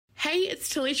Hey,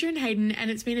 it's Talisha and Hayden, and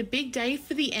it's been a big day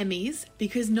for the Emmys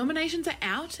because nominations are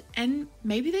out and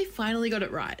maybe they finally got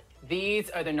it right. These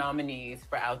are the nominees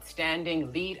for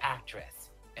Outstanding Lead Actress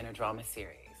in a Drama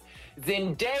Series.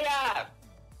 Zendaya,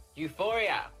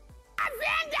 Euphoria.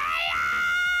 Zendaya!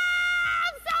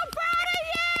 I'm so proud of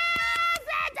you,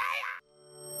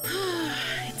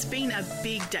 Zendaya! It's been a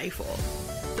big day for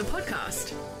the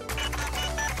podcast.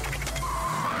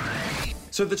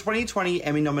 So the 2020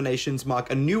 Emmy nominations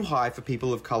mark a new high for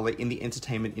people of colour in the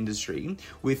entertainment industry,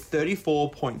 with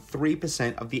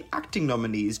 34.3% of the acting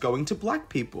nominees going to black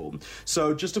people.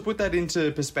 So just to put that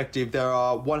into perspective, there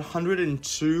are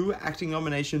 102 acting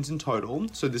nominations in total.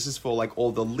 So this is for like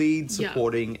all the lead,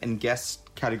 supporting and guest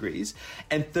categories,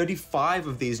 and 35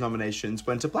 of these nominations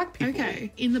went to black people.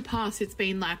 Okay. In the past, it's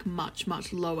been like much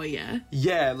lower, yeah?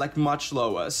 Yeah, like much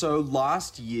lower. So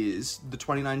last year's, the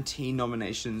 2019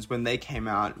 nominations, when they came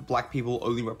out, black people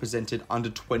only represented under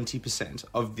 20%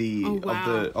 of the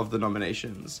of the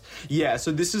nominations. Yeah,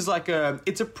 so this is like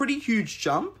it's a pretty huge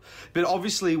jump, but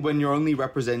obviously when you're only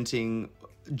representing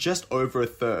just over a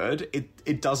third,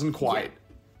 it doesn't quite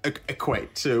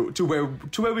equate to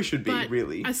where we should be, but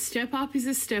really. A step up is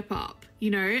a step up,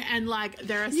 you know, and like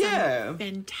there are some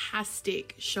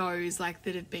fantastic shows like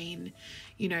that have been,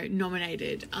 you know,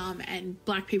 nominated, and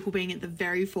black people being at the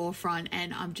very forefront,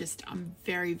 and I'm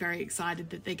very, very excited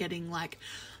that they're getting like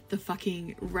the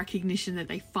fucking recognition that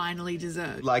they finally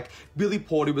deserve. Like Billy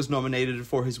Porter was nominated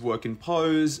for his work in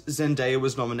Pose, Zendaya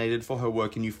was nominated for her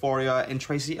work in Euphoria, and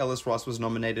Tracee Ellis Ross was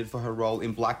nominated for her role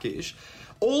in Blackish.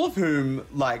 All of whom,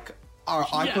 like, are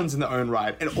icons in their own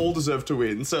right and all deserve to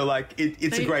win. So, like,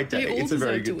 it's a great day. It's a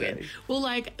very good day. Well,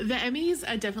 like, the Emmys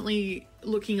are definitely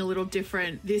looking a little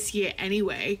different this year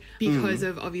anyway because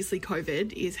of, obviously,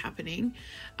 COVID is happening.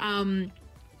 So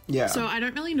I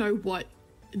don't really know what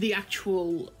the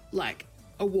actual, like,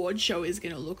 award show is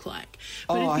going to look like.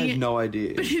 But I have no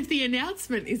idea. But if the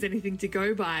announcement is anything to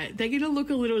go by, they're going to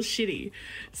look a little shitty.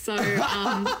 So,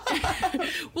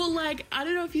 well, like, I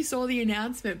don't know if you saw the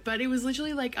announcement, but it was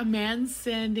literally like a man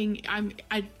standing.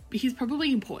 He's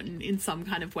probably important in some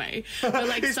kind of way. But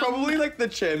like he's probably like the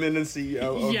chairman and CEO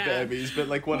of the Emmys, but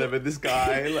like whatever, this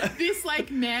guy. Like. This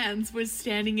like man's was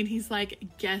standing in his like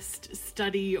guest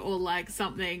study or like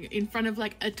something in front of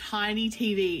like a tiny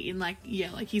TV in like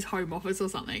his home office or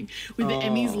something with the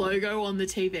Emmys logo on the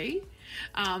TV.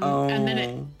 And then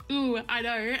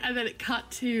and then it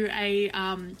cut to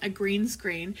a green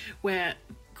screen where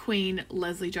Queen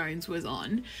Leslie Jones was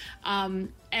on,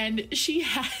 and she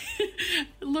had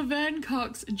Laverne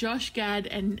Cox, Josh Gad,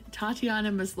 and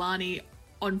Tatiana Maslany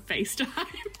on FaceTime.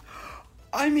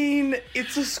 I mean,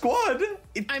 it's a squad.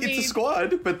 It's a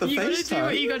squad, but the FaceTime. You gotta do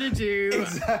what you gotta do.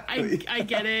 Exactly. I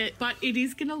get it, but it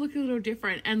is gonna look a little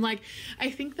different. And like, I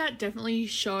think that definitely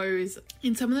shows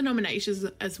in some of the nominations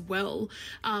as well,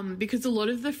 because a lot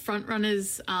of the front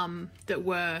runners that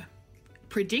were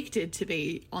predicted to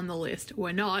be on the list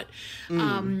were not,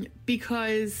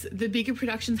 because the bigger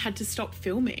productions had to stop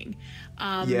filming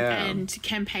and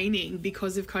campaigning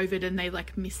because of COVID, and they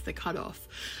like missed the cutoff.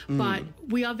 But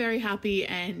we are very happy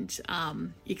and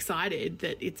excited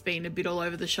that it's been a bit all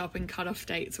over the shop and cutoff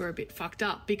dates were a bit fucked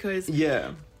up because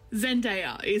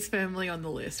Zendaya is firmly on the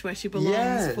list where she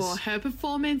belongs for her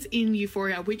performance in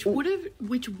Euphoria, which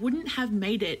wouldn't have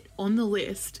made it on the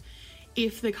list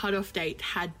if the cutoff date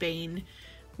had been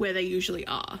where they usually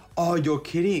are. Oh, you're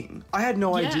kidding. I had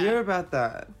no idea about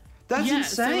that. That's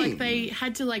insane. So like they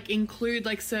had to like include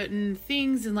like certain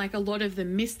things and like a lot of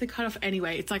them missed the cutoff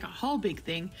anyway. It's like a whole big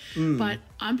thing. But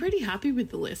I'm pretty happy with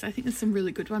the list. I think there's some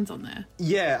really good ones on there.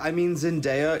 Yeah, I mean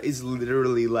Zendaya is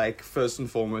literally like first and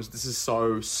foremost, this is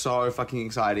so fucking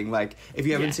exciting. Like if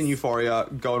you haven't seen Euphoria,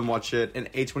 go and watch it. An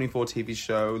A24 TV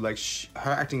show. Like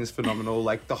her acting is phenomenal.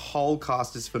 Like the whole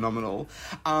cast is phenomenal.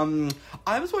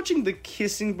 I was watching The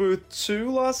Kissing Booth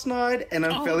 2 last night and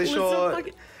I'm fairly sure...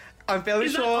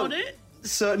 Is that on it?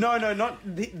 So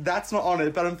that's not on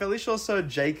it. But I'm fairly sure Sir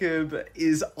Jacob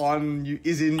is in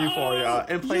Euphoria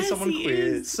and plays someone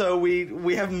queer. Is. So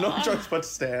we have no choice but to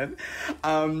stand.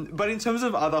 But in terms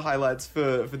of other highlights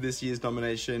for this year's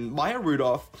nomination, Maya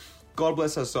Rudolph, God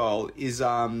bless her soul, is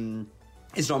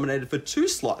nominated for 2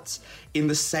 slots in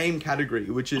the same category,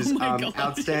 which is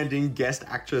Outstanding Guest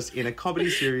Actress in a Comedy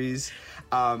Series.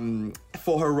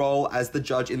 For her role as the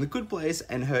judge in The Good Place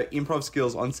and her improv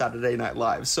skills on Saturday Night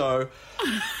Live. So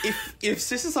if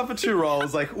Sis is up for 2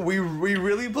 roles, like we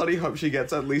really bloody hope she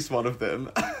gets at least one of them.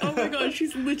 Oh my god,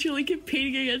 she's literally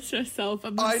competing against herself.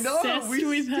 I'm obsessed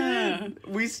with her.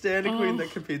 We stand a queen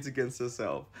that competes against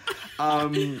herself.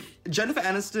 Jennifer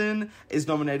Aniston is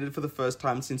nominated for the first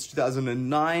time since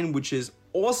 2009, which is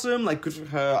awesome. Like, good for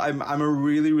her. I'm a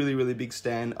really, really, really big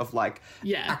stan of like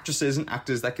actresses and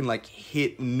actors that can like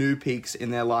hit new peaks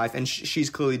in their life, and she's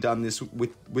clearly done this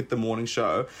with the morning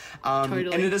show.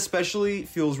 Totally. And it especially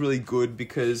feels really good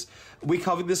because we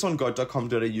covered this on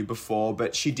goat.com.au before,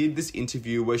 but she did this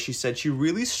interview where she said she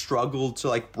really struggled to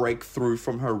like break through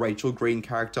from her Rachel Green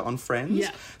character on Friends.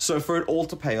 Yeah. So for it all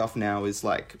to pay off now is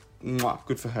like, mwah,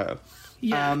 good for her.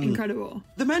 Yeah, incredible.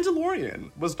 The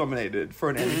Mandalorian was nominated for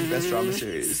an Emmy for Best Drama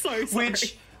Series. So sorry.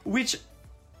 Which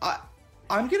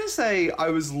I'm going to say I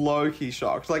was low-key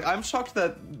shocked. Like, I'm shocked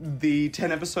that the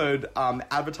 10-episode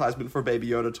advertisement for Baby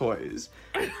Yoda toys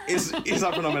is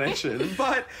up for nomination.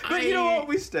 But you know what?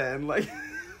 We stand. Like,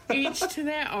 each to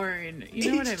their own.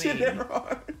 You know what I mean? Each to their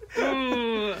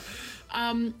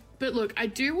own. But look, I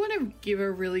do want to give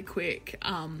a really quick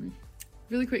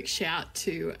shout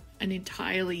to an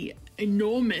entirely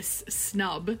enormous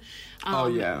snub. Oh,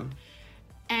 yeah.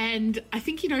 And I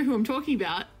think you know who I'm talking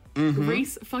about. Mm-hmm.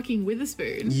 Reese fucking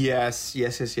Witherspoon. Yes.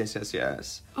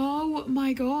 Oh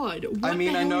my god. What the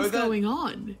hell is going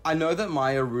on? I know that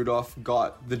Maya Rudolph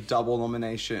got the double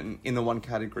nomination in the one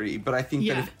category, but I think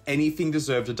that if anything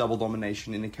deserved a double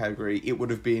nomination in a category, it would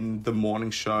have been the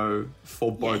morning show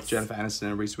for both Jennifer Aniston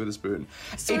and Reese Witherspoon.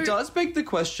 So, it does beg the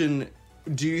question,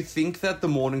 do you think that the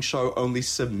morning show only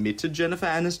submitted Jennifer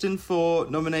Aniston for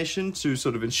nomination to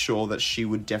sort of ensure that she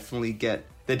would definitely get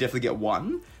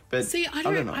one? But see, I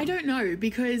don't know,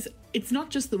 because it's not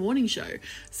just the morning show.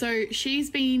 So she's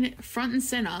been front and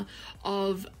center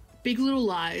of Big Little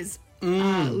Lies,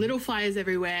 Little Fires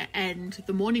Everywhere, and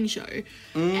the morning show.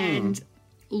 And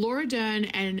Laura Dern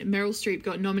and Meryl Streep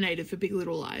got nominated for Big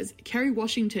Little Lies. Kerry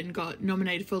Washington got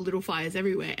nominated for Little Fires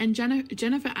Everywhere. And Jennifer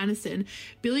Aniston,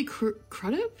 Billy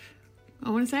Crudup, I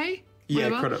want to say?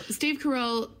 Yeah, Crudup. Steve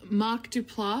Carell, Mark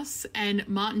Duplass, and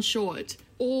Martin Short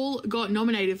all got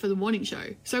nominated for the morning show.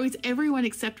 So it's everyone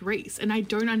except Reese, and I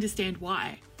don't understand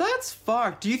why. That's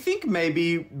fucked. Do you think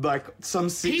maybe like some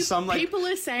people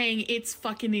are saying it's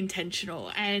fucking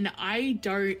intentional, and I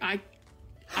don't.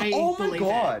 Oh my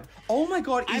god! It. Oh my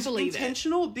god! I believe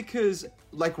intentional because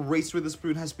like Reese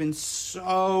Witherspoon has been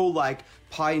so like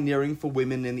pioneering for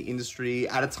women in the industry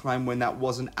at a time when that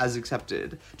wasn't as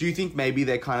accepted. Do you think maybe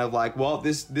they're kind of like, well,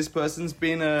 this person's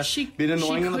been annoying in the past?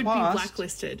 She could be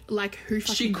blacklisted. Like, who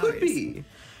fucking knows? She could be.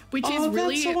 Which is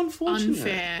really so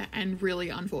unfair and really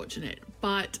unfortunate.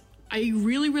 But I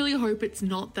really, really hope it's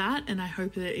not that, and I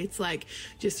hope that it's like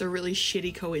just a really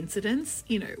shitty coincidence.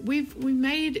 You know, we've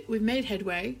made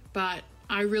headway, but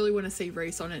I really want to see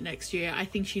Reese on it next year. I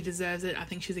think she deserves it. I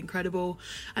think she's incredible.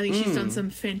 I think she's done some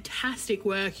fantastic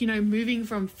work. You know, moving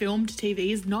from film to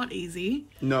TV is not easy.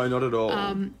 No, not at all.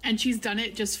 And she's done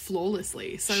it just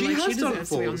flawlessly. So she deserves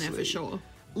to be on there for sure.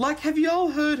 Like, have y'all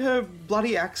heard her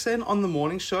bloody accent on the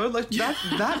morning show? Like,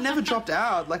 that never dropped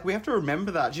out. Like, we have to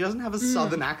remember that. She doesn't have a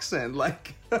southern accent.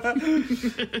 Like,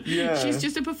 yeah. She's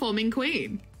just a performing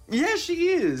queen. Yeah, she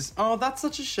is. Oh, that's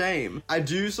such a shame. I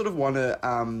do sort of want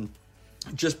to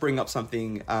just bring up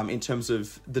something in terms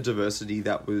of the diversity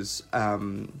that was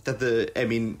that the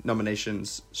Emmy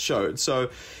nominations showed.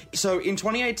 So in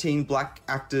 2018, black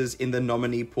actors in the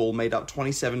nominee pool made up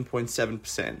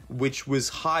 27.7%, which was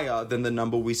higher than the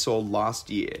number we saw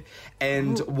last year.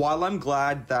 And while I'm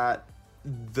glad that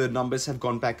the numbers have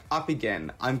gone back up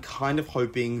again, I'm kind of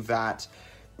hoping that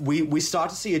we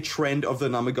start to see a trend of the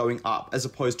number going up as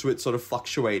opposed to it sort of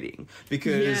fluctuating,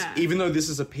 because even though this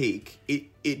is a peak,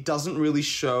 it doesn't really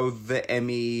show the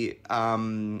Emmy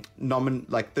the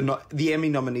Emmy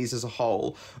nominees as a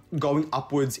whole going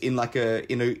upwards in like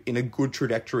in a good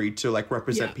trajectory to like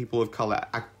represent people of color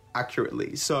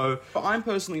accurately. So I'm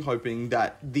personally hoping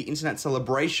that the internet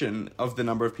celebration of the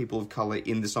number of people of color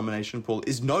in this nomination pool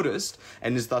is noticed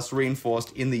and is thus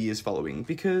reinforced in the years following,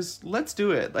 because let's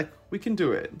do it. Like, we can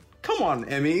do it. Come on,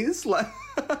 Emmys. Like,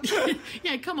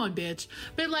 yeah, come on, bitch.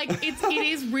 But like, it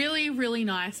is really, really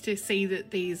nice to see that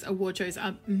these award shows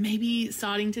are maybe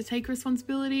starting to take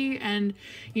responsibility and,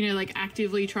 you know, like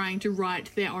actively trying to right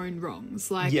their own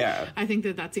wrongs. Like, I think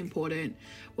that that's important.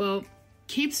 Well,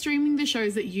 keep streaming the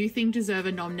shows that you think deserve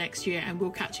a nom next year, and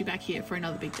we'll catch you back here for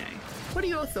another big day. What are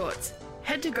your thoughts?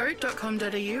 Head to goat.com.au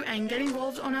and get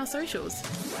involved on our socials.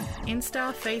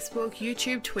 Insta, Facebook,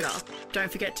 YouTube, Twitter.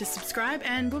 Don't forget to subscribe,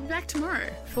 and we'll be back tomorrow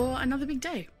for another big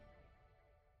day.